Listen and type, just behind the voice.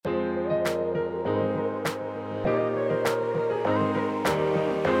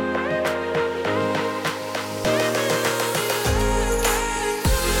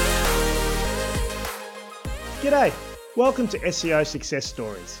G'day, welcome to SEO Success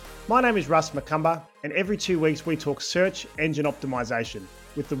Stories. My name is Russ Macumber, and every 2 weeks we talk search engine optimization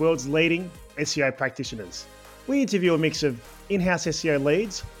with the world's leading SEO practitioners. We interview a mix of in-house SEO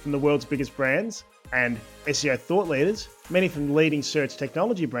leads from the world's biggest brands and SEO thought leaders, many from leading search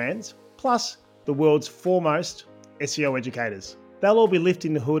technology brands, plus the world's foremost SEO educators. They'll all be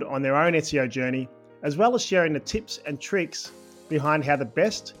lifting the hood on their own SEO journey, as well as sharing the tips and tricks behind how the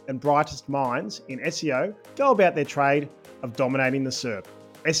best and brightest minds in SEO go about their trade of dominating the SERP.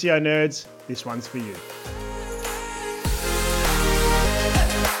 SEO nerds, this one's for you.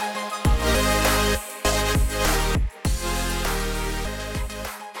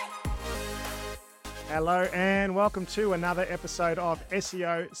 Hello and welcome to another episode of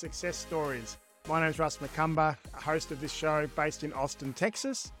SEO Success Stories. My name's Russ Macumber, host of this show based in Austin,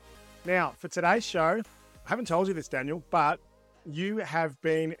 Texas. Now, for today's show, I haven't told you this, Daniel, but you have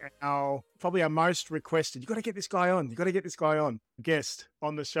been probably our most requested. You've got to get this guy on. Guest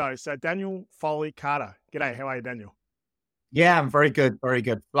on the show. So Daniel Foley Carter. G'day, how are you, Daniel? Yeah, I'm very good.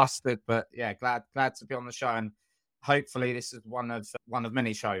 Flustered, but yeah, glad to be on the show. And hopefully this is one of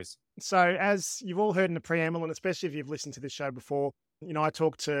many shows. So as you've all heard in the preamble, and especially if you've listened to this show before, I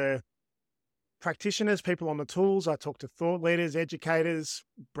talk to practitioners, people on the tools. I talk to thought leaders, educators,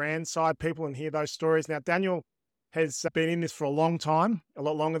 brand side people, and hear those stories. Now, Daniel has been in this for a long time, a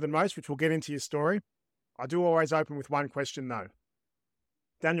lot longer than most, which we'll get into your story. I do always open with one question though.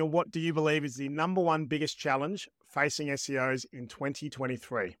 Daniel, what do you believe is the number one biggest challenge facing SEOs in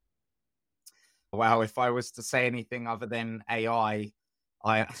 2023? Well, if I was to say anything other than AI,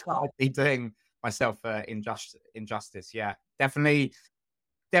 I'd be doing myself injustice. Yeah, definitely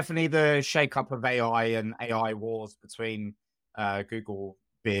the shake-up of AI and AI wars between Google,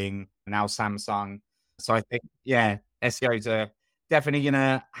 Bing, now Samsung. So I think, yeah, SEOs are definitely going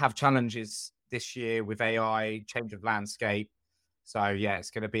to have challenges this year with AI, change of landscape. So yeah,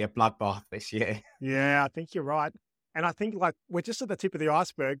 it's going to be a bloodbath this year. Yeah, I think you're right. And I think we're just at the tip of the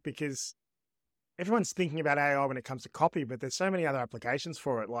iceberg because everyone's thinking about AI when it comes to copy, but there's so many other applications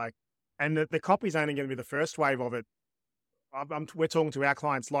for it. And the copy is only going to be the first wave of it. We're talking to our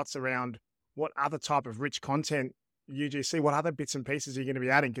clients lots around what other type of rich content UGC, what other bits and pieces are you going to be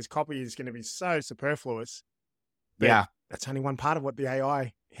adding? Because copy is going to be so superfluous. Yeah. That's only one part of what the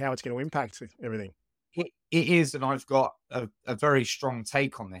AI, how it's going to impact everything. It is, and I've got a very strong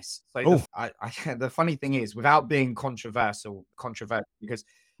take on this. So the funny thing is, without being controversial, because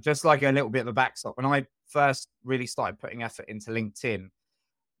just like a little bit of a backstop, when I first really started putting effort into LinkedIn,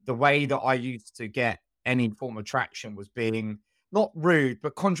 the way that I used to get any form of traction was being not rude,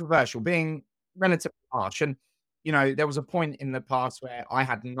 but controversial, being relatively harsh. And there was a point in the past where I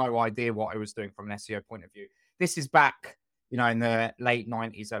had no idea what I was doing from an SEO point of view. This is back, in the late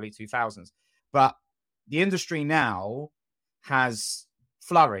 90s, early 2000s. But the industry now has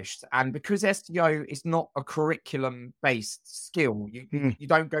flourished. And because SEO is not a curriculum-based skill, you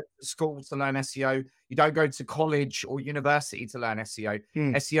don't go to school to learn SEO. You don't go to college or university to learn SEO.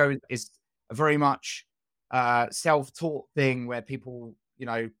 SEO is a very much self-taught thing where people,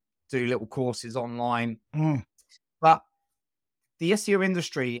 do little courses online. But the SEO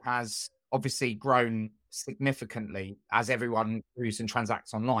industry has obviously grown significantly as everyone moves and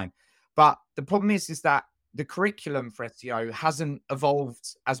transacts online. But the problem is that the curriculum for SEO hasn't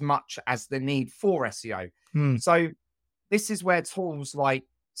evolved as much as the need for SEO. So this is where tools like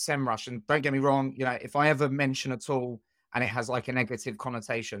SEMrush, and don't get me wrong, if I ever mention a tool and it has a negative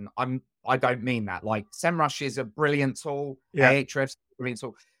connotation, I don't mean that. SEMrush is a brilliant tool, Ahrefs is a brilliant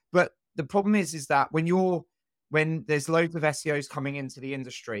tool. But the problem is that when there's loads of SEOs coming into the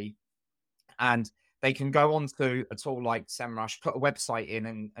industry and they can go onto a tool like SEMrush, put a website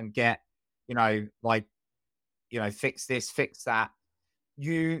in and get, fix this, fix that.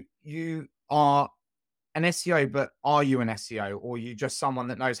 You are an SEO, but are you an SEO, or are you just someone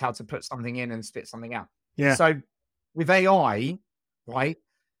that knows how to put something in and spit something out? Yeah. So with AI, right,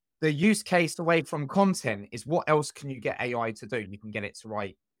 the use case away from content is what else can you get AI to do? You can get it to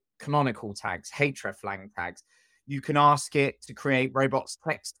write canonical tags, hreflang tags. You can ask it to create robots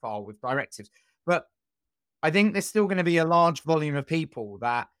text file with directives. But I think there's still going to be a large volume of people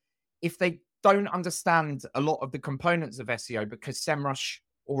that if they don't understand a lot of the components of SEO because SEMrush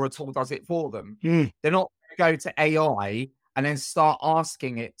or a tool does it for them, they're not going to go to AI and then start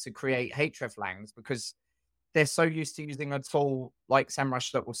asking it to create hreflangs because they're so used to using a tool like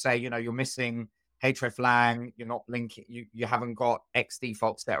SEMrush that will say, you're missing hreflang, you're not linking, you haven't got X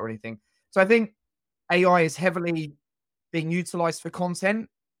defaults there or anything. So I think AI is heavily being utilized for content.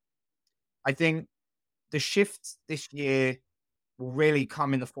 I think the shift this year will really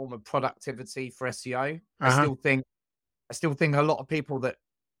come in the form of productivity for SEO. I Uh-huh. still think a lot of people that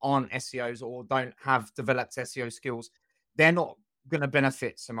aren't SEOs or don't have developed SEO skills, they're not going to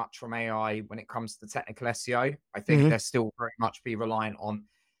benefit so much from AI when it comes to technical SEO. I think they'll still very much be reliant on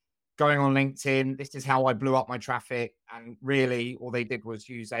going on LinkedIn. This is how I blew up my traffic. And really, all they did was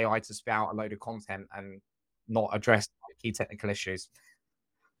use AI to spout a load of content and not address key technical issues.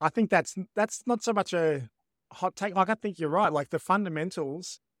 I think that's not so much a hot take. Like, I think you're right. Like, the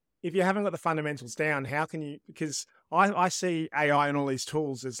fundamentals, if you haven't got the fundamentals down, how can you, because I see AI and all these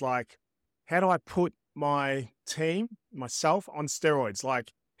tools as like, how do I put my team, myself on steroids?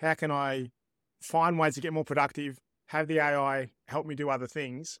 Like, how can I find ways to get more productive, have the AI help me do other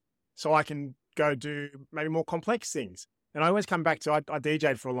things so I can go do maybe more complex things? And I always come back to, I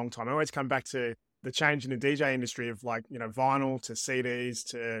DJ'd for a long time. I always come back to the change in the DJ industry of, like, you know, vinyl to CDs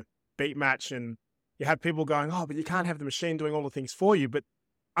to beat match. And you have people going, oh, but you can't have the machine doing all the things for you. But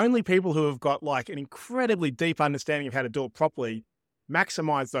only people who have got like an incredibly deep understanding of how to do it properly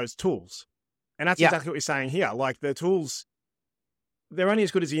maximize those tools. And that's exactly what you're saying here. Like, the tools, they're only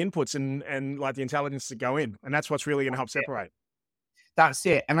as good as the inputs and like the intelligence to go in. And that's what's really going to help separate. That's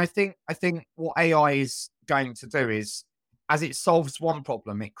it. And I think what AI is going to do is, as it solves one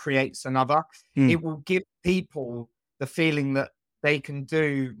problem, it creates another. It will give people the feeling that they can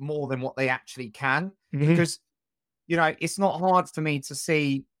do more than what they actually can. Because, you know, it's not hard for me to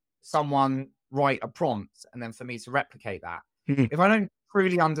see someone write a prompt and then for me to replicate that. If I don't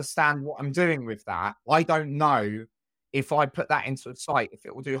truly understand what I'm doing with that, I don't know if I put that into a site, if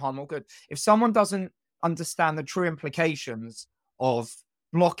it will do harm or good. If someone doesn't understand the true implications of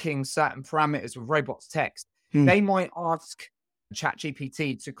blocking certain parameters with robots text, they might ask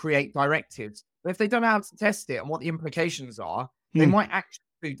ChatGPT to create directives. But if they don't know how to test it and what the implications are, they might actually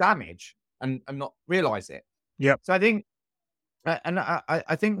do damage and not realize it. Yep. So I think,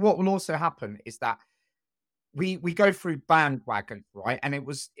 I think what will also happen is that we go through bandwagons, right? And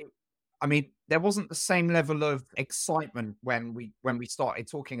I mean, there wasn't the same level of excitement when we started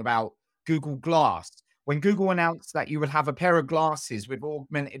talking about Google Glass. When Google announced that you would have a pair of glasses with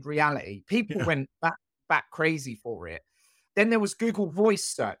augmented reality, people went back crazy for it. Then there was Google Voice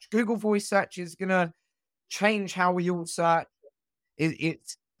Search. Google Voice Search is going to change how we all search.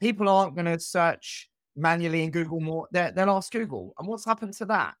 People aren't going to search manually in Google more. They'll ask Google. And what's happened to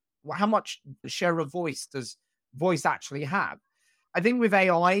that? Well, how much share of voice does voice actually have? I think with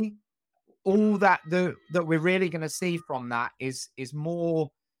AI, all that we're really going to see from that is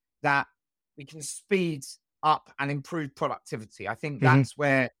more that we can speed up and improve productivity. I think that's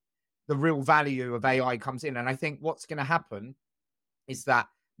where the real value of AI comes in. And I think what's going to happen is that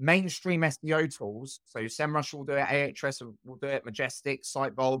mainstream SEO tools, so SEMrush will do it, Ahrefs will do it, Majestic,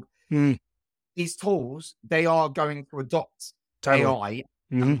 Sitebulb, these tools, they are going to adopt AI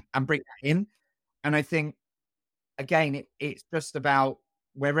and bring that in. And I think, again, it's just about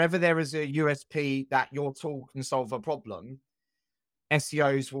wherever there is a USP that your tool can solve a problem,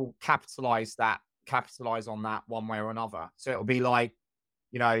 SEOs will capitalize on that one way or another. So it'll be like,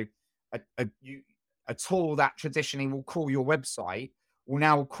 you know, a tool that traditionally will crawl your website will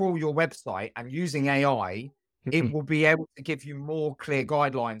now crawl your website, and using AI, it will be able to give you more clear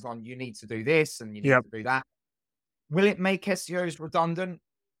guidelines on you need to do this and you need to do that. Will it make SEOs redundant?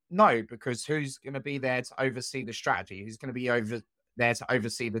 No, because who's going to be there to oversee the strategy? Who's going to be there to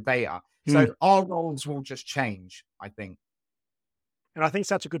oversee the data? So our roles will just change, I think. And I think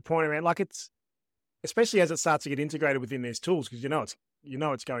such a good point, man. Like, it's, especially as it starts to get integrated within these tools, because you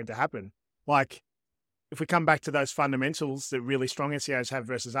know it's going to happen. Like, if we come back to those fundamentals that really strong SEOs have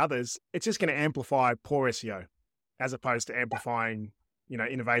versus others, it's just going to amplify poor SEO as opposed to amplifying, you know,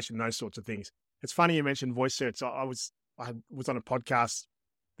 innovation, those sorts of things. It's funny you mentioned voice search. I was on a podcast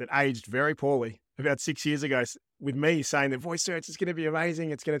that aged very poorly about 6 years ago with me saying that voice search is going to be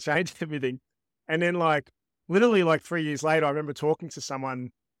amazing. It's going to change everything. And then, like, literally like 3 years later, I remember talking to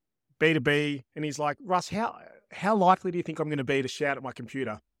someone B2B, and he's like, Russ, how likely do you think I'm going to be to shout at my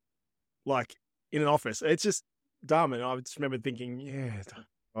computer, like, in an office? It's just dumb. And I just remember thinking,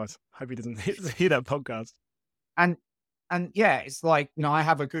 I hope he doesn't hear that podcast. And yeah, it's like, you know, I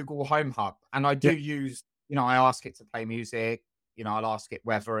have a Google Home Hub, and I do use, you know, I ask it to play music, you know, I'll ask it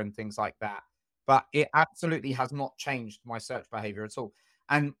weather and things like that. But it absolutely has not changed my search behavior at all.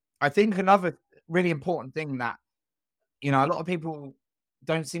 And I think another really important thing that, you know, a lot of people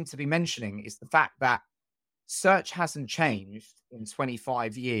don't seem to be mentioning is the fact that search hasn't changed in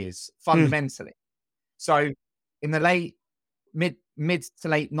 25 years fundamentally. So in the mid to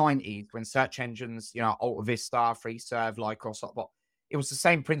late 90s, when search engines, you know, Alta Vista, FreeServe, Lycos, it was the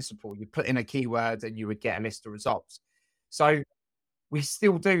same principle. You put in a keyword and you would get a list of results. So we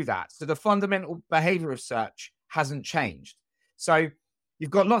still do that. So the fundamental behavior of search hasn't changed. So you've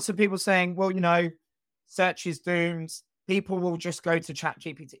got lots of people saying, well, search is doomed. People will just go to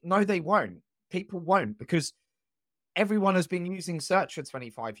ChatGPT. No, they won't. People won't, because everyone has been using search for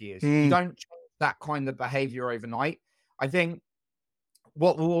 25 years. You don't change that kind of behavior overnight. I think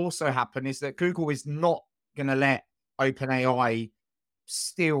what will also happen is that Google is not going to let OpenAI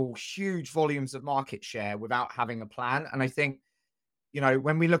steal huge volumes of market share without having a plan. And I think,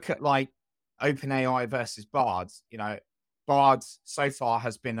 when we look at like OpenAI versus Bard, Bard so far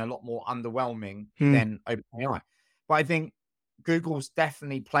has been a lot more underwhelming than OpenAI. But I think Google's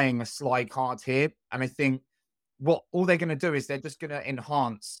definitely playing a sly card here. And I think all they're going to do is they're just going to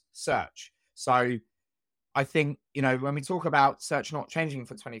enhance search. So I think, when we talk about search not changing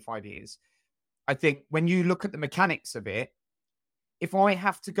for 25 years, I think when you look at the mechanics of it, if I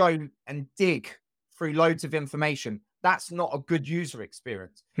have to go and dig through loads of information, that's not a good user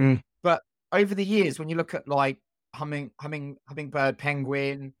experience. But over the years, when you look at like Hummingbird,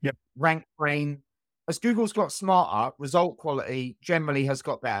 Penguin, Rank Brain, as Google's got smarter, result quality generally has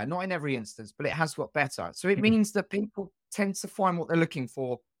got better. Not in every instance, but it has got better. So it means that people tend to find what they're looking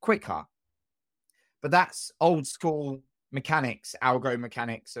for quicker. But that's old school mechanics, algo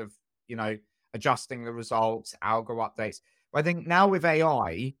mechanics of, adjusting the results, algo updates. But I think now with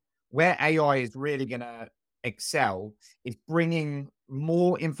AI, where AI is really going to excel is bringing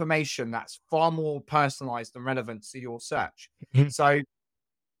more information that's far more personalized and relevant to your search. So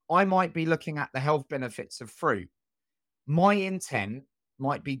I might be looking at the health benefits of fruit. My intent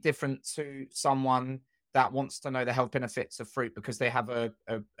might be different to someone that wants to know the health benefits of fruit because they have a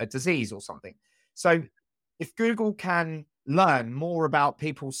disease or something. So if Google can learn more about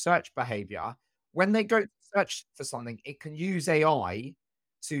people's search behavior, when they go to search for something, it can use AI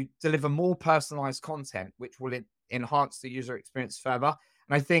to deliver more personalized content, which will enhance the user experience further.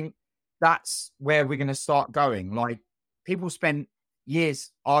 And I think that's where we're going to start going. Like, people spent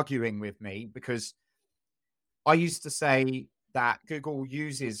years arguing with me because I used to say that Google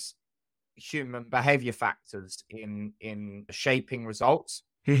uses human behavior factors in shaping results.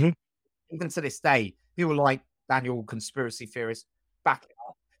 Even to this day, people like Daniel, conspiracy theorists, back it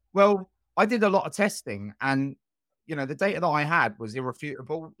up. Well, I did a lot of testing, and the data that I had was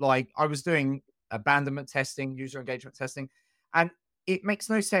irrefutable. Like, I was doing abandonment testing, user engagement testing, and it makes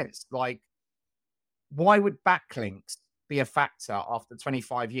no sense. Like, why would backlinks be a factor after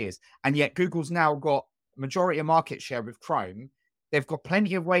 25 years? And yet Google's now got majority of market share with Chrome. They've got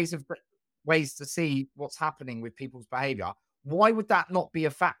plenty of ways to see what's happening with people's behavior. Why would that not be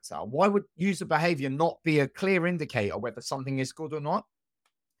a factor? Why would user behavior not be a clear indicator whether something is good or not?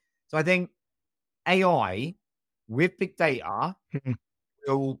 So I think AI with big data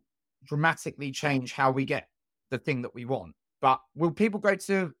will dramatically change how we get the thing that we want. But will people go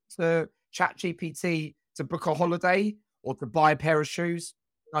to ChatGPT to book a holiday or to buy a pair of shoes?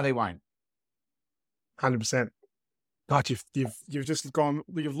 No, they won't. 100%. God, you've just gone.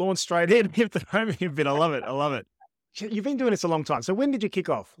 You've launched straight in. Hit the home bit. I love it. I love it. You've been doing this a long time. So when did you kick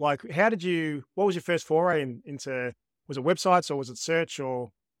off? Like, what was your first foray into? Was it websites or was it search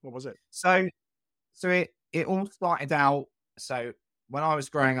or what was it? So it all started out. So when I was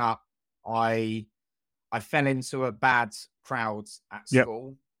growing up, I fell into a bad crowd at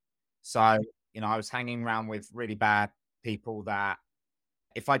school. So, I was hanging around with really bad people that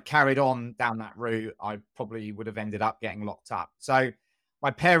if I'd carried on down that route, I probably would have ended up getting locked up. So my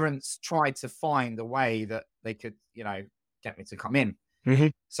parents tried to find a way that they could, get me to come in.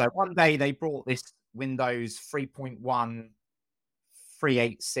 So one day they brought this Windows 3.1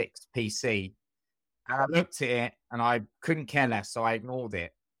 386 PC. And I looked at it and I couldn't care less, so I ignored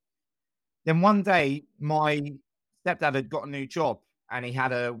it. Then one day, my stepdad had got a new job and he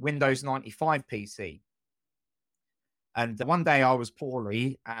had a Windows 95 PC. And one day I was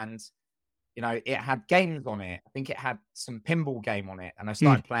poorly and, it had games on it. I think it had some pinball game on it and I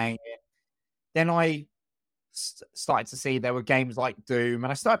started playing it. Then I started to see there were games like Doom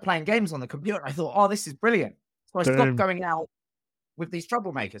and I started playing games on the computer. And I thought, oh, this is brilliant. So I stopped going out with these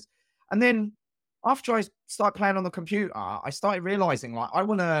troublemakers. And then after I started playing on the computer, I started realizing I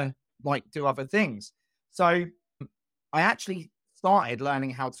want to do other things. So I actually started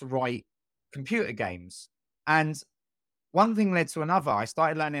learning how to write computer games. And one thing led to another. I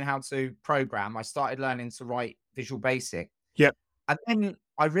started learning how to program. I started learning to write Visual Basic. Yep. And then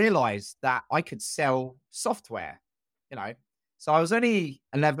I realized that I could sell software, So I was only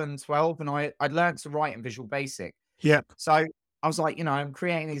 11, 12, and I'd learned to write in Visual Basic. Yeah. So I was like, I'm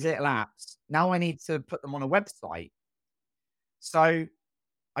creating these little apps. Now I need to put them on a website. So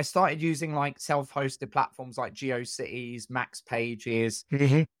I started using like self-hosted platforms like GeoCities, Max Pages.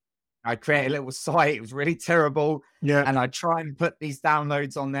 Mm-hmm. I created a little site. It was really terrible. Yeah. And I try and put these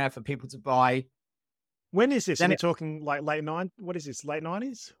downloads on there for people to buy. When is this? Are Then we talking like what is this, late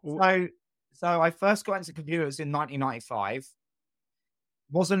 90s? so I first got into computers in 1995.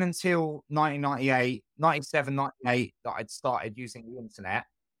 Wasn't until 1998, 97, 98 that I'd started using the internet.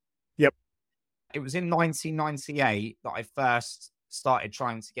 Yep. It was in 1998 that I first started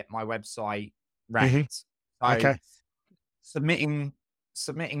trying to get my website ranked. So Okay. submitting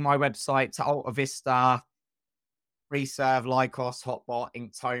my website to Alta Vista, Reserve, Lycos, Hotbot,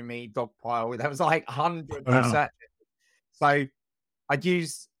 Inktomi, Dogpile. There was like hundreds of Wow. searches. So I'd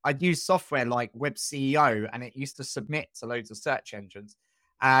use software like Web CEO, and it used to submit to loads of search engines.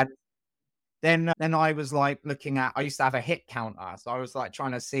 And then I was like looking at, I used to have a hit counter. So I was like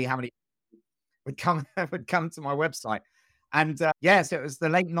trying to see how many would come to my website. And so it was the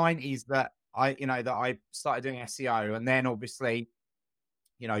late 90s that I started doing SEO. And then obviously,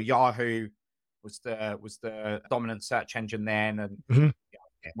 Yahoo was the dominant search engine then, and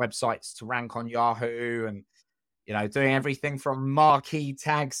websites to rank on Yahoo, and doing everything from marquee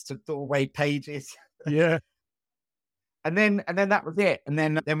tags to doorway pages. Yeah. And then that was it. And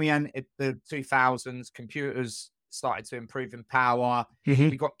then we entered the 2000s. Computers started to improve in power.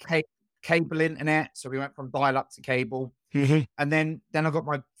 We got cable internet, so we went from dial-up to cable. And then I got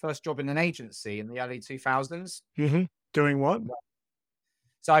my first job in an agency in the early 2000s. Doing what?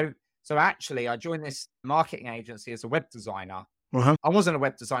 So actually, I joined this marketing agency as a web designer. I wasn't a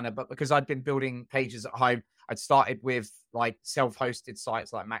web designer, but because I'd been building pages at home, I'd started with like self-hosted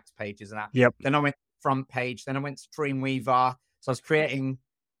sites like Max Pages and that. Yep. Then I went Front Page. Then I went to Dreamweaver. So I was creating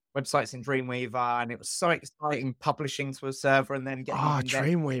websites in Dreamweaver, and it was so exciting publishing to a server and then getting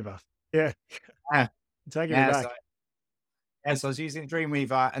Dreamweaver. Yeah. Taking me back. So I was using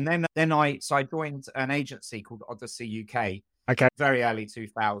Dreamweaver, and then I joined an agency called Odyssey UK. Okay. Very early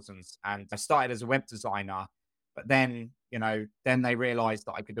 2000s, and I started as a web designer, but then they realized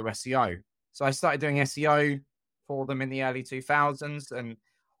that I could do SEO. So I started doing SEO for them in the early 2000s, and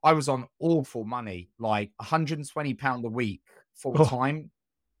I was on awful money, like £120 a week full time.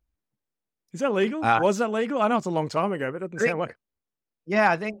 Is that legal? Was that legal? I know it's a long time ago, but it doesn't sound like. Yeah,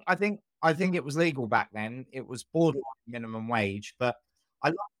 I think it was legal back then. It was borderline minimum wage, but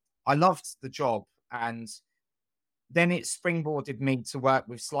I loved the job, and then it springboarded me to work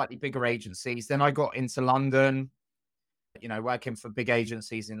with slightly bigger agencies. Then I got into London, working for big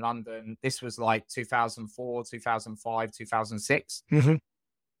agencies in London. This was like 2004, 2005, 2006.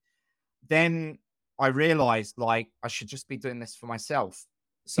 Then I realized like I should just be doing this for myself.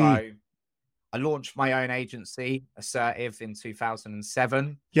 So I launched my own agency, Assertive, in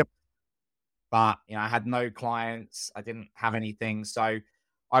 2007. Yep. But, I had no clients. I didn't have anything. So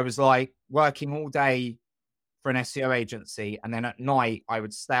I was like working all day for an SEO agency. And then at night, I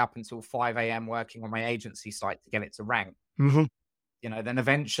would stay up until 5 a.m. working on my agency site to get it to rank. Then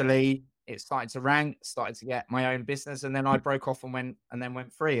eventually it started to rank, started to get my own business. And then I broke off and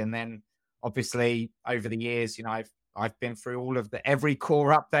went free. And then obviously over the years, I've been through all of every core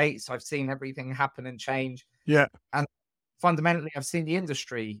updates. I've seen everything happen and change. Yeah. And fundamentally, I've seen the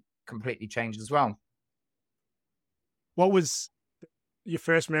industry completely change as well. What was your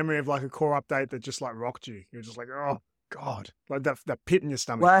first memory of like a core update that just like rocked you? You're just like, oh God, like that pit in your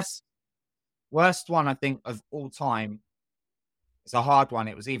stomach. Worst one, I think, of all time. It's a hard one.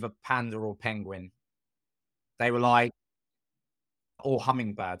 It was either Panda or Penguin. They were like, or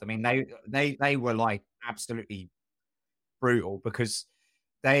Hummingbird. I mean, they were like absolutely brutal because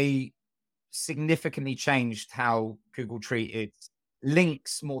they significantly changed how Google treated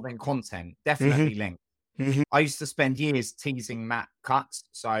links more than content. Definitely links. I used to spend years teasing Matt Cutts.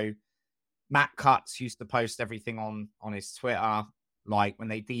 So Matt Cutts used to post everything on his Twitter, like when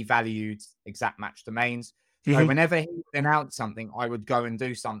they devalued exact match domains. So whenever he would announce something, I would go and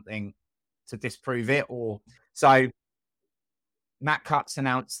do something to disprove it. So Matt Cutts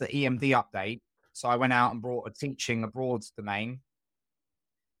announced the EMD update. So I went out and brought a teaching abroad domain.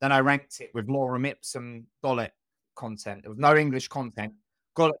 Then I ranked it with Lorem Ipsum Dollet content. There was no English content.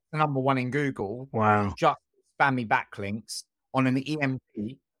 Got it to number one in Google. Wow. Just spammy backlinks on an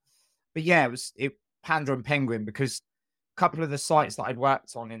EMD. But yeah, it Panda and Penguin, because a couple of the sites that I'd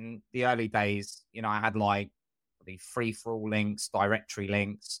worked on in the early days, I had like the free-for-all links, directory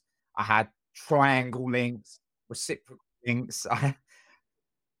links. I had triangle links, reciprocal links.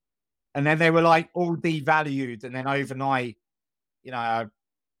 And then they were like all devalued. And then overnight, I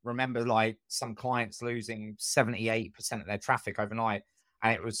remember like some clients losing 78% of their traffic overnight.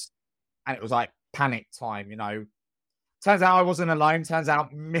 And it was like panic time, Turns out I wasn't alone. Turns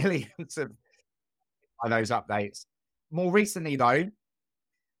out millions of those updates. More recently, though,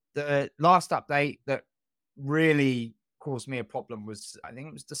 the last update that really caused me a problem was, I think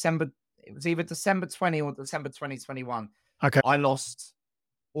it was December. It was either December 20 or December 2021. Okay. I lost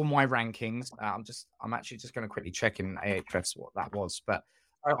all my rankings. I'm actually just going to quickly check in Ahrefs what that was, but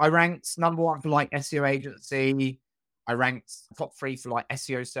I ranked number one for like SEO agency. I ranked top 3 for like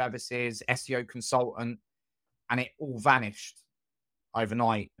SEO services, SEO consultant, and it all vanished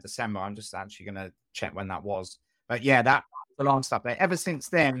overnight. December. I'm just actually going to check when that was. But yeah, that was the last update. Ever since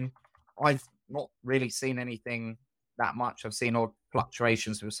then, I've not really seen anything that much. I've seen odd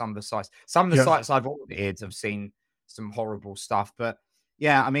fluctuations with some of the sites. Some of the sites I've audited have seen some horrible stuff. But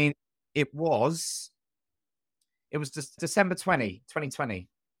yeah, I mean, it was just December 2020.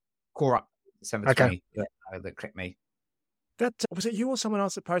 Core up December 20 that clicked me. That was it. You or someone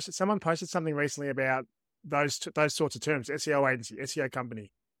else that posted? Someone posted something recently about those sorts of terms: SEO agency, SEO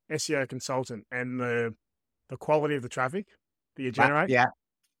company, SEO consultant, and the quality of the traffic that you generate. Yeah,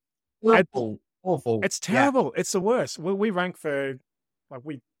 awful. It's terrible. Yeah. It's the worst. We rank for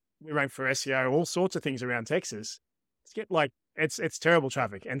we rank for SEO, all sorts of things around Texas. It's terrible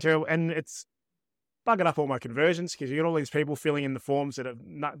traffic and it's bugging up all my conversions because you got all these people filling in the forms that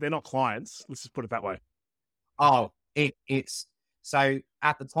they're not clients. Let's just put it that way. Oh, it's so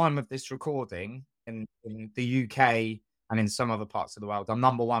at the time of this recording in the UK and in some other parts of the world, I'm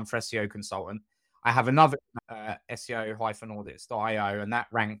number one for SEO consultant. I have another SEO-audits.io, and that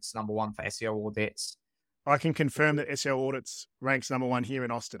ranks number one for SEO audits. I can confirm that SEO audits ranks number one here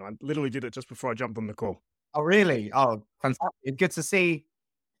in Austin. I literally did it just before I jumped on the call. Oh, really? Oh, fantastic. It's good to see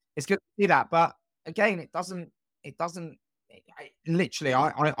that. But again, it doesn't, literally,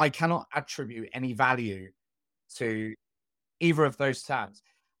 I cannot attribute any value to either of those terms.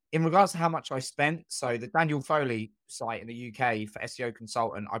 In regards to how much I spent, so the Daniel Foley site in the UK for SEO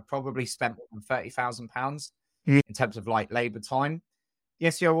consultant, I probably spent more than £30,000 in terms of like labor time. The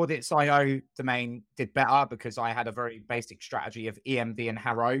SEO Audits.io domain did better because I had a very basic strategy of EMD and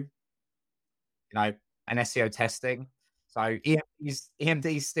Harrow, and SEO testing. So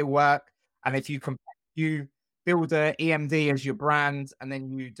EMDs still work. And if you build a EMD as your brand and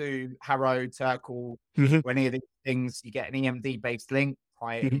then you do Harrow, Turkle, or any of these things, you get an EMD based link.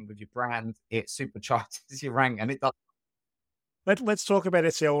 In with your brand, it supercharges your rank, and it does. Let's talk about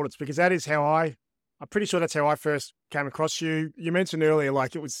SEO audits because that is how I'm pretty sure that's how I first came across you. You mentioned earlier,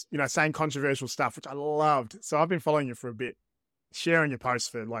 like it was, saying controversial stuff, which I loved. So I've been following you for a bit, sharing your posts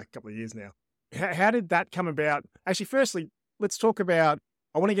for like a couple of years now. How did that come about? Actually, firstly, let's talk about,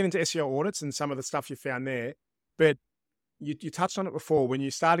 I want to get into SEO audits and some of the stuff you found there, but you touched on it before when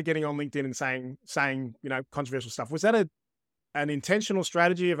you started getting on LinkedIn and saying, controversial stuff. Was that an intentional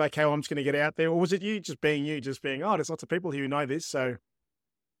strategy of, okay, well, I'm just going to get out there? Or was it you just being, oh, there's lots of people here who know this.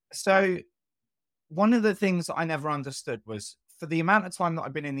 So one of the things that I never understood was for the amount of time that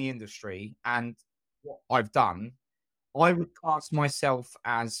I've been in the industry and what I've done, I would class myself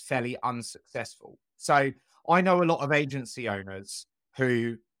as fairly unsuccessful. So I know a lot of agency owners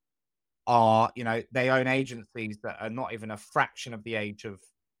who are, they own agencies that are not even a fraction of the age of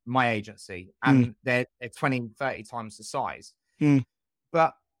my agency, and they're 20, 30 times the size.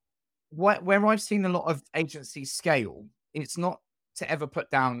 But where I've seen a lot of agencies scale, it's not to ever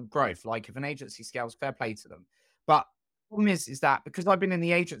put down growth. Like if an agency scales, fair play to them. But the problem is that because I've been in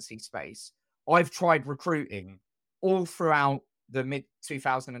the agency space, I've tried recruiting all throughout the mid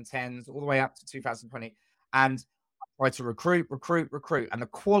 2010s, all the way up to 2020. And I tried to recruit. And the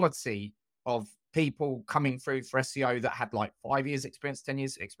quality of people coming through for SEO that had like 5 years experience, 10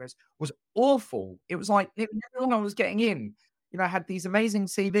 years experience was awful. It was like everyone I was getting in, had these amazing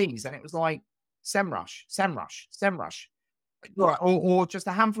CVs, and it was like SEMrush, or just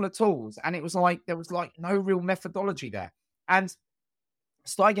a handful of tools. And it was like, there was like no real methodology there. And I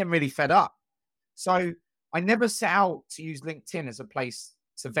started getting really fed up. So I never set out to use LinkedIn as a place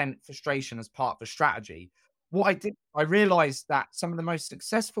to vent frustration as part of the strategy. What I did, I realized that some of the most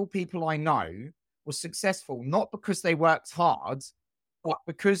successful people I know were successful not because they worked hard, but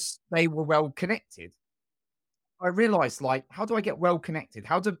because they were well connected. I realized, like, how do I get well connected?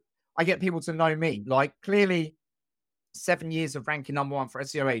 How do I get people to know me? Like, clearly 7 years of ranking number one for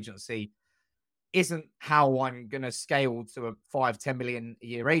SEO agency isn't how I'm going to scale to a 5-10 million a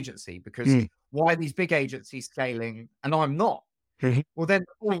year agency, because why are these big agencies scaling and I'm not? Well, then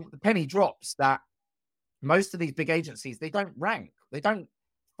the penny drops that most of these big agencies, they don't rank. They don't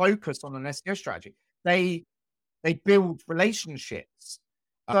focus on an SEO strategy. They build relationships.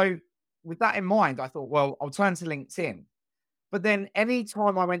 So with that in mind, I thought, well, I'll turn to LinkedIn. But then any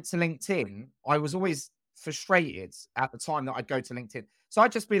time I went to LinkedIn, I was always frustrated at the time that I'd go to LinkedIn. So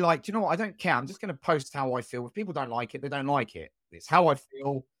I'd just be like, do you know what? I don't care. I'm just going to post how I feel. If people don't like it, they don't like it. It's how I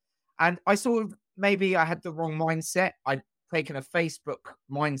feel. And I sort of, maybe I had the wrong mindset. I'd taken a Facebook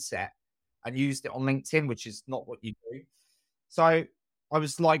mindset and used it on LinkedIn, which is not what you do. So I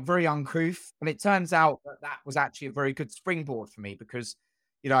was like very uncouth. And it turns out that that was actually a very good springboard for me because,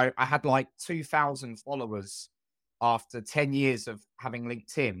 you know, I had like 2,000 followers after 10 years of having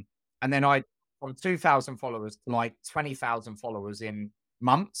LinkedIn. And then I, from 2,000 followers to like 20,000 followers in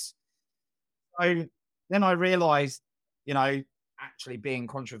months. So then I realized, you know, actually being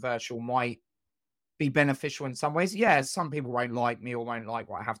controversial might be beneficial in some ways. Yeah, some people won't like me or won't like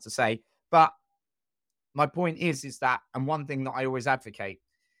what I have to say. But my point is that, and one thing that I always advocate,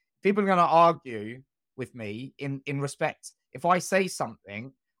 people are going to argue with me in respect. If I say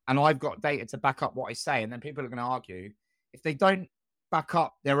something and I've got data to back up what I say, and then people are going to argue, if they don't back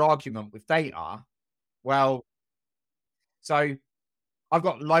up their argument with data, well, so I've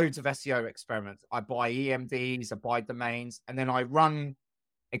got loads of SEO experiments. I buy EMDs, I buy domains, and then I run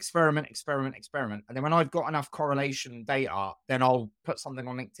experiment. And then when I've got enough correlation data, then I'll put something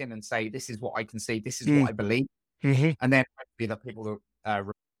on LinkedIn and say, this is what I can see. This is what I believe. And then hopefully the people will,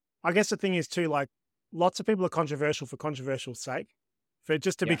 I guess the thing is too, like lots of people are controversial for controversial sake, for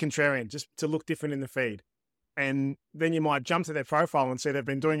just to be contrarian, just to look different in the feed. And then you might jump to their profile and see they've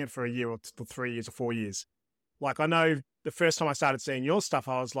been doing it for a year or 3 years or 4 years. Like I know the first time I started seeing your stuff,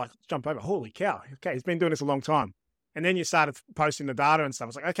 I was like, jump over, holy cow. Okay, he's been doing this a long time. And then you started posting the data and stuff. I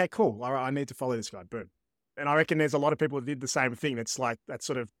was like, okay, cool. All right, I need to follow this guy. Boom. And I reckon there's a lot of people that did the same thing. It's like that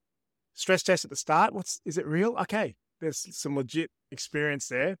sort of stress test at the start. Is it real? Okay. There's some legit experience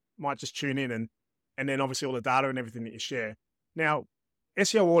there. Might just tune in and then obviously all the data and everything that you share. Now,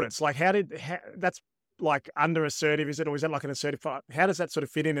 SEO audits, like that's like under assertive, is it? Or is that like an assertive? How does that sort of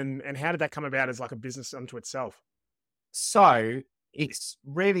fit in and how did that come about as like a business unto itself? So it's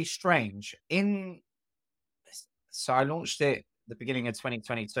really strange. So I launched it the beginning of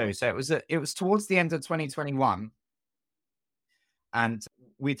 2022. So it was towards the end of 2021. And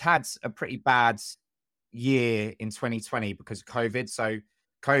we'd had a pretty bad year in 2020 because of COVID. So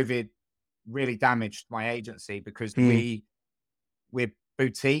COVID really damaged my agency because we're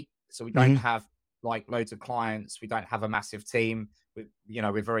boutique. So we don't have like loads of clients. We don't have a massive team.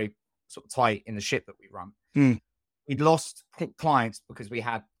 We're very sort of tight in the ship that we run. We'd lost clients because we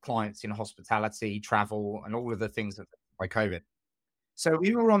had clients in hospitality, travel, and all of the things that by COVID. So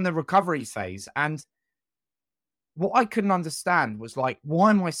we were on the recovery phase. And what I couldn't understand was like,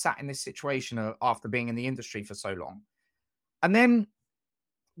 why am I sat in this situation after being in the industry for so long? And then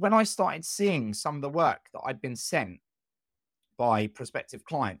when I started seeing some of the work that I'd been sent by prospective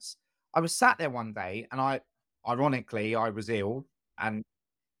clients, I was sat there one day and ironically, I was ill, and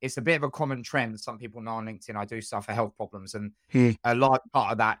it's a bit of a common trend. Some people know on LinkedIn, I do suffer health problems. And a large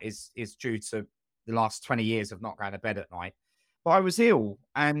part of that is due to the last 20 years of not going to bed at night. But I was ill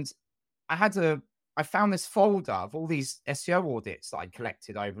and I found this folder of all these SEO audits that I'd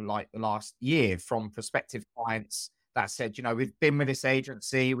collected over like the last year from prospective clients that said, we've been with this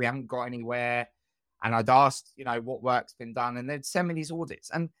agency, we haven't got anywhere. And I'd asked, what work's been done. And they'd send me these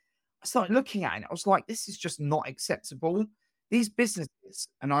audits. And I started looking at it. And I was like, this is just not acceptable. These businesses,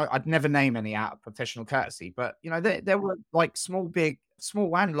 and I'd never name any out of professional courtesy, but, there were like small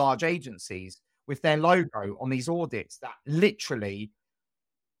and large agencies with their logo on these audits that literally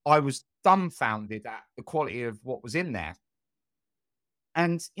I was dumbfounded at the quality of what was in there.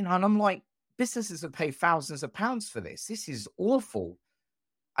 And, and I'm like, businesses have paid thousands of pounds for this. This is awful.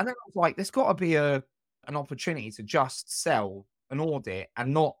 And then I was like, there's got to be an opportunity to just sell an audit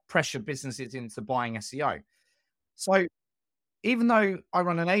and not pressure businesses into buying SEO. So even though I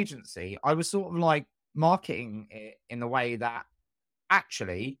run an agency, I was sort of like marketing it in the way that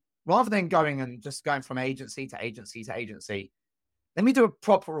actually, rather than going from agency to agency to agency, let me do a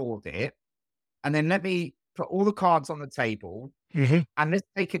proper audit and then let me put all the cards on the table and let's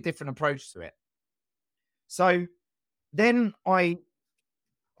take a different approach to it. So then I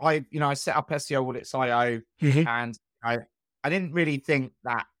set up SEO Audits.io and I didn't really think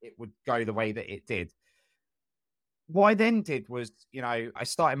that it would go the way that it did. What I then did was, I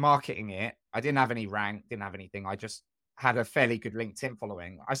started marketing it. I didn't have any rank, didn't have anything. I just had a fairly good LinkedIn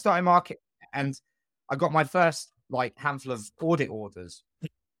following. I started marketing and I got my first like handful of audit orders.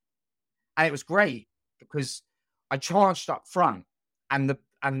 And it was great because I charged up front. And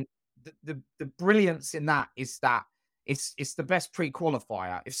the brilliance in that is that it's the best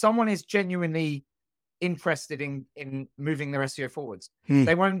pre-qualifier. If someone is genuinely interested in moving their SEO forwards,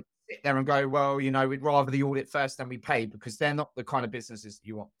 they won't sit there and go, well, we'd rather the audit first than we pay, because they're not the kind of businesses that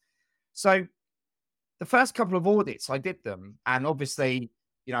you want. So the first couple of audits I did them, and obviously,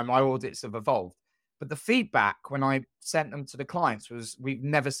 my audits have evolved. But the feedback when I sent them to the clients was, we've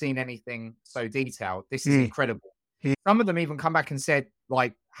never seen anything so detailed. This is incredible. Some of them even come back and said,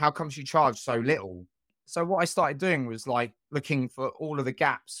 like, how comes you charge so little? So what I started doing was like looking for all of the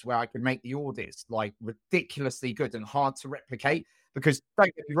gaps where I could make the audits like ridiculously good and hard to replicate. Because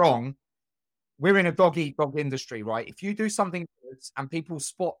don't get me wrong, we're in a dog eat dog industry, right? If you do something good and people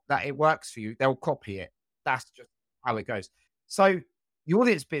spot that it works for you, they'll copy it. That's just how it goes. So the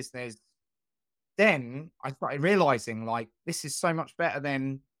audits business, then I started realizing like this is so much better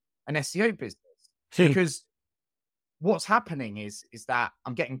than an SEO business because what's happening is that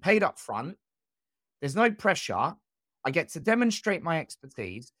I'm getting paid up front. There's no pressure. I get to demonstrate my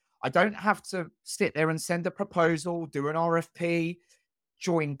expertise. I don't have to sit there and send a proposal, do an RFP,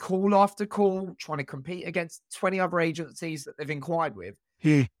 join call after call, trying to compete against 20 other agencies that they've inquired with.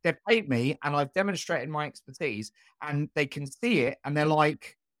 They've paid me and I've demonstrated my expertise and they can see it and they're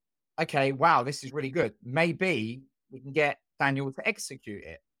like, okay, wow, this is really good. Maybe we can get Daniel to execute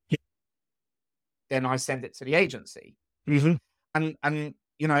it. Then I send it to the agency. And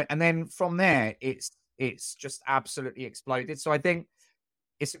and then from there, it's just absolutely exploded. So I think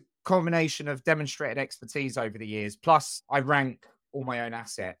it's a combination of demonstrated expertise over the years. Plus I rank all my own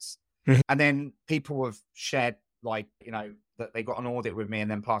assets. And then people have shared like, that they got an audit with me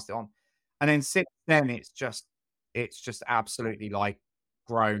and then passed it on. And then since then, it's just absolutely like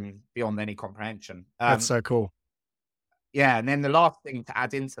grown beyond any comprehension. That's so cool. Yeah. And then the last thing to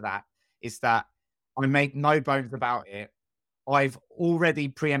add into that is that I make no bones about it. I've already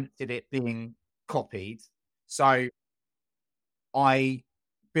preempted it being copied. So I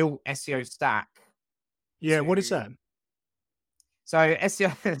built SEO Stack. Yeah. What is that? So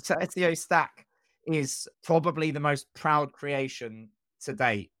SEO Stack is probably the most proud creation to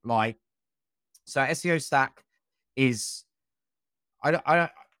date. Like, so SEO Stack is, I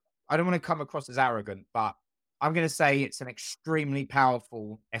don't want to come across as arrogant, but I'm going to say it's an extremely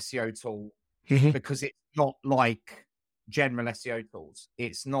powerful SEO tool because it's not like general SEO tools.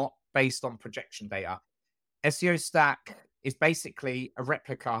 It's not based on projection data. SEO Stack is basically a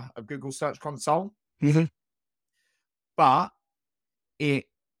replica of Google Search Console, but it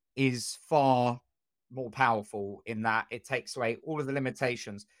is far more powerful in that it takes away all of the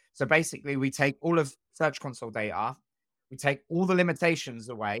limitations. So basically, we take all of Search Console data, we take all the limitations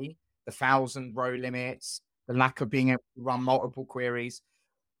away, the 1,000 row limits, the lack of being able to run multiple queries.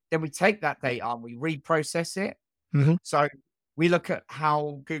 Then we take that data and we reprocess it. So we look at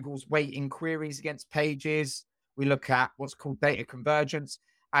how Google's weighting queries against pages. We look at what's called data convergence.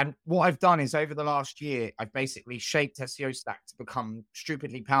 And what I've done is over the last year, I've basically shaped SEO Stack to become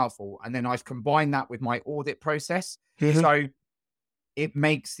stupidly powerful. And then I've combined that with my audit process. So it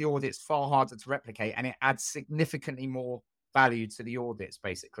makes the audits far harder to replicate and it adds significantly more value to the audits,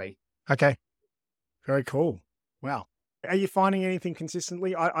 basically. Okay. Very cool. Wow. Are you finding anything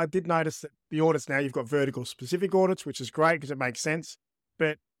consistently? I did notice that the audits now, you've got vertical specific audits, which is great because it makes sense.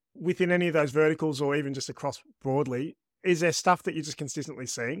 But within any of those verticals or even just across broadly, is there stuff that you're just consistently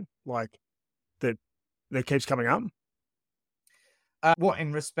seeing, like that keeps coming up? What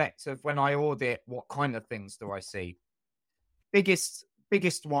in respect of when I audit, what kind of things do I see? Biggest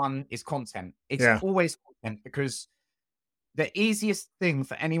one is content. It's always content because the easiest thing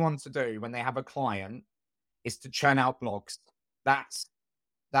for anyone to do when they have a client is to churn out blogs. That's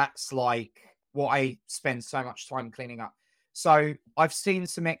like what I spend so much time cleaning up. So I've seen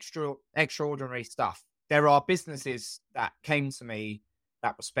some extraordinary stuff. There are businesses that came to me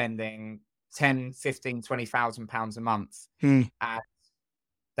that were spending 10, 15, 20,000 pounds a month. And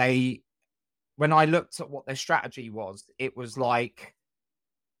when I looked at what their strategy was, it was like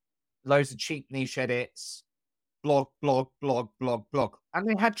loads of cheap niche edits, blog. And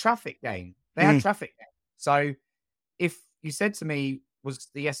they had traffic gain. So if you said to me, was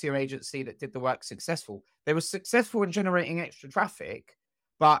the SEO agency that did the work successful? They were successful in generating extra traffic,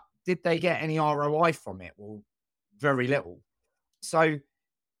 but did they get any ROI from it? Well, very little. So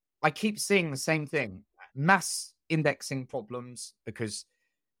I keep seeing the same thing, mass indexing problems because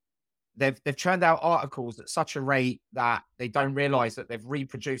they've churned out articles at such a rate that they don't realize that they've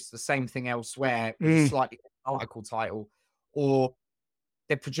reproduced the same thing elsewhere with a slightly different article title, or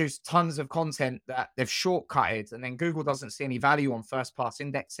they've produced tons of content that they've shortcutted, and then Google doesn't see any value on first pass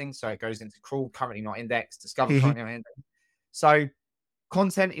indexing. So it goes into crawl, currently not indexed, discover, currently not indexed. So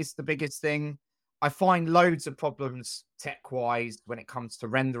content is the biggest thing. I find loads of problems tech-wise when it comes to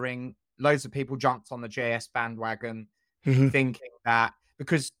rendering. Loads of people jumped on the JS bandwagon thinking that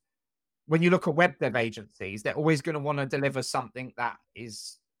because when you look at web dev agencies, they're always going to want to deliver something that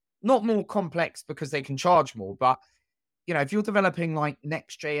is not more complex because they can charge more, but if you're developing like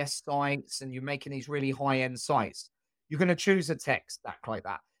Next.js sites and you're making these really high-end sites, you're going to choose a tech stack like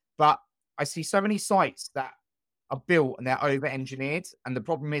that. But I see so many sites that are built and they're over-engineered. And the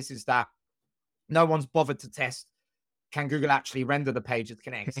problem is that no one's bothered to test, can Google actually render the pages,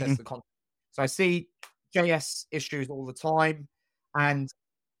 can it access the content? So I see JS issues all the time and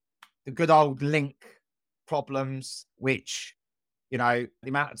the good old link problems, which, the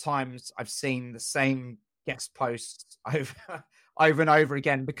amount of times I've seen the same guest posts over and over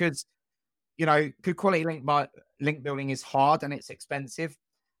again, because, good quality link building is hard and it's expensive.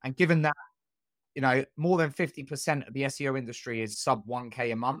 And given that, more than 50% of the SEO industry is sub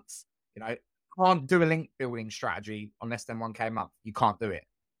 1K a month, can't do a link building strategy on less than 1K a month. You can't do it.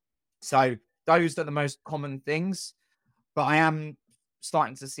 So those are the most common things, but I am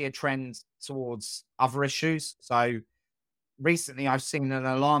starting to see a trend towards other issues. So recently I've seen an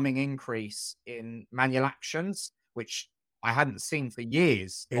alarming increase in manual actions, which I hadn't seen for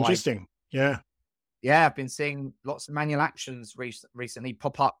years. Interesting. Yeah, I've been seeing lots of manual actions recently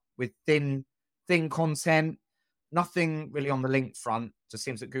pop up with thin content, nothing really on the link front. Just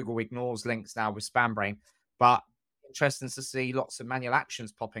seems that Google ignores links now with spam brain, but interesting to see lots of manual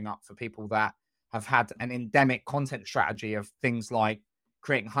actions popping up for people that have had an endemic content strategy of things like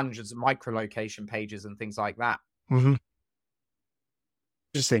creating hundreds of micro location pages and things like that. Mm-hmm.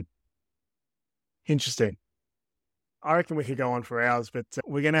 Interesting. I reckon we could go on for hours, but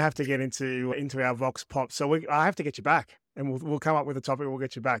we're going to have to get into our Vox Pop. So I have to get you back, and we'll come up with a topic. We'll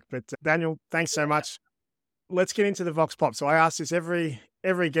get you back. But Daniel, thanks so much. Let's get into the Vox Pop. So I ask this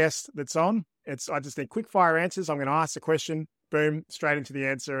every guest that's on. I just need quick fire answers. I'm going to ask the question, boom, straight into the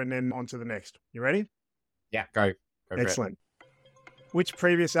answer, and then on to the next. You ready? Yeah, go. Excellent. Which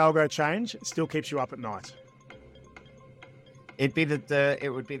previous algo change still keeps you up at night? It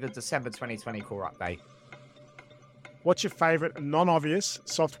would be the December 2020 core update. What's your favorite non-obvious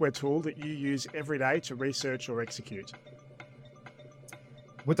software tool that you use every day to research or execute?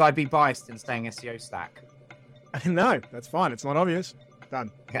 Would I be biased in saying SEO Stack? No, that's fine. It's not obvious. Done.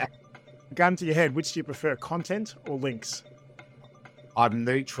 Okay. Gun to your head. Which do you prefer, content or links? I'm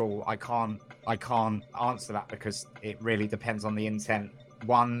neutral. I can't answer that because it really depends on the intent.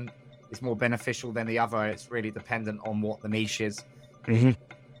 One is more beneficial than the other. It's really dependent on what the niche is. Mm-hmm.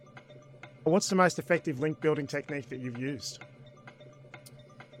 What's the most effective link building technique that you've used?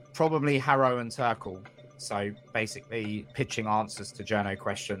 Probably Harrow and Turkle. So basically pitching answers to journo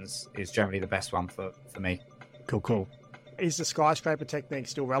questions is generally the best one for me. Cool. Is the skyscraper technique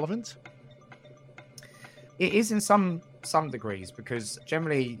still relevant? It is in some degrees, because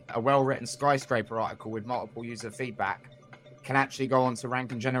generally a well-written skyscraper article with multiple user feedback can actually go on to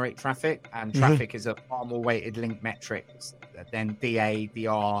rank and generate traffic, and traffic is a far more weighted link metric than DA,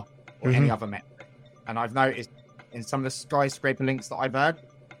 DR, or any other metric. And I've noticed in some of the skyscraper links that I've heard,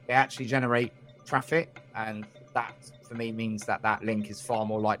 they actually generate traffic, and that for me means that link is far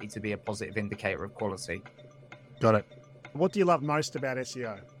more likely to be a positive indicator of quality. Got it. What do you love most about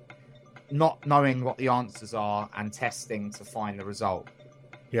SEO? Not knowing what the answers are and testing to find the result.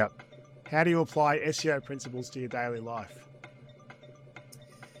 Yeah. How do you apply SEO principles to your daily life?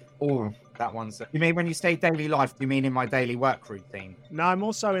 Oh, that one's... You mean when you say daily life, do you mean in my daily work routine? No, I'm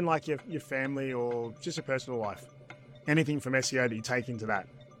also in like your family or just your personal life. Anything from SEO that you take into that?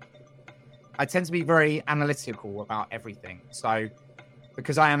 I tend to be very analytical about everything. So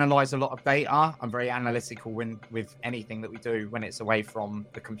because I analyze a lot of data, I'm very analytical with anything that we do when it's away from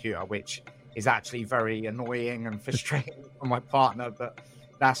the computer, which is actually very annoying and frustrating for my partner, but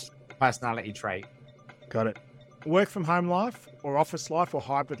that's a personality trait. Got it. Work from home life or office life or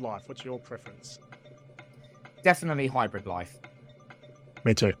hybrid life? What's your preference? Definitely hybrid life.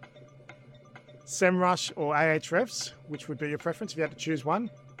 Me too. SEMrush or Ahrefs, which would be your preference if you had to choose one?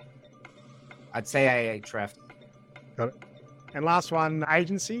 I'd say Ahrefs. Got it. And last one,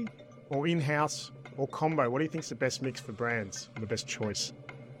 agency or in-house or combo? What do you think is the best mix for brands or the best choice?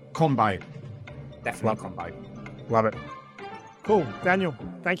 Combo. Definitely combo. Love it. Cool. Daniel,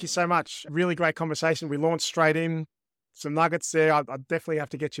 thank you so much. Really great conversation. We launched straight in. Some nuggets there. I definitely have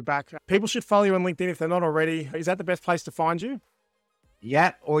to get you back. People should follow you on LinkedIn if they're not already. Is that the best place to find you?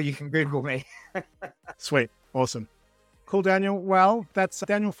 Yeah, or you can Google me. Sweet. Awesome. Cool, Daniel. Well, that's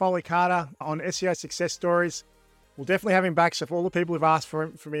Daniel Foley Carter on SEO Success Stories. We'll definitely have him back. So for all the people who've asked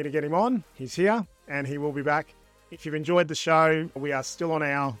for me to get him on, he's here and he will be back. If you've enjoyed the show, we are still on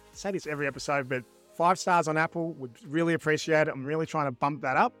I say this every episode, but 5 stars on Apple, would really appreciate it. I'm really trying to bump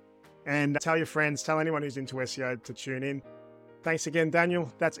that up. And tell your friends, tell anyone who's into SEO to tune in. Thanks again,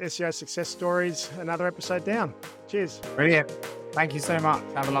 Daniel. That's SEO Success Stories. Another episode down. Cheers. Brilliant. Thank you so much.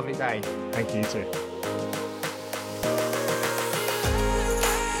 Have a lovely day. Thank you too.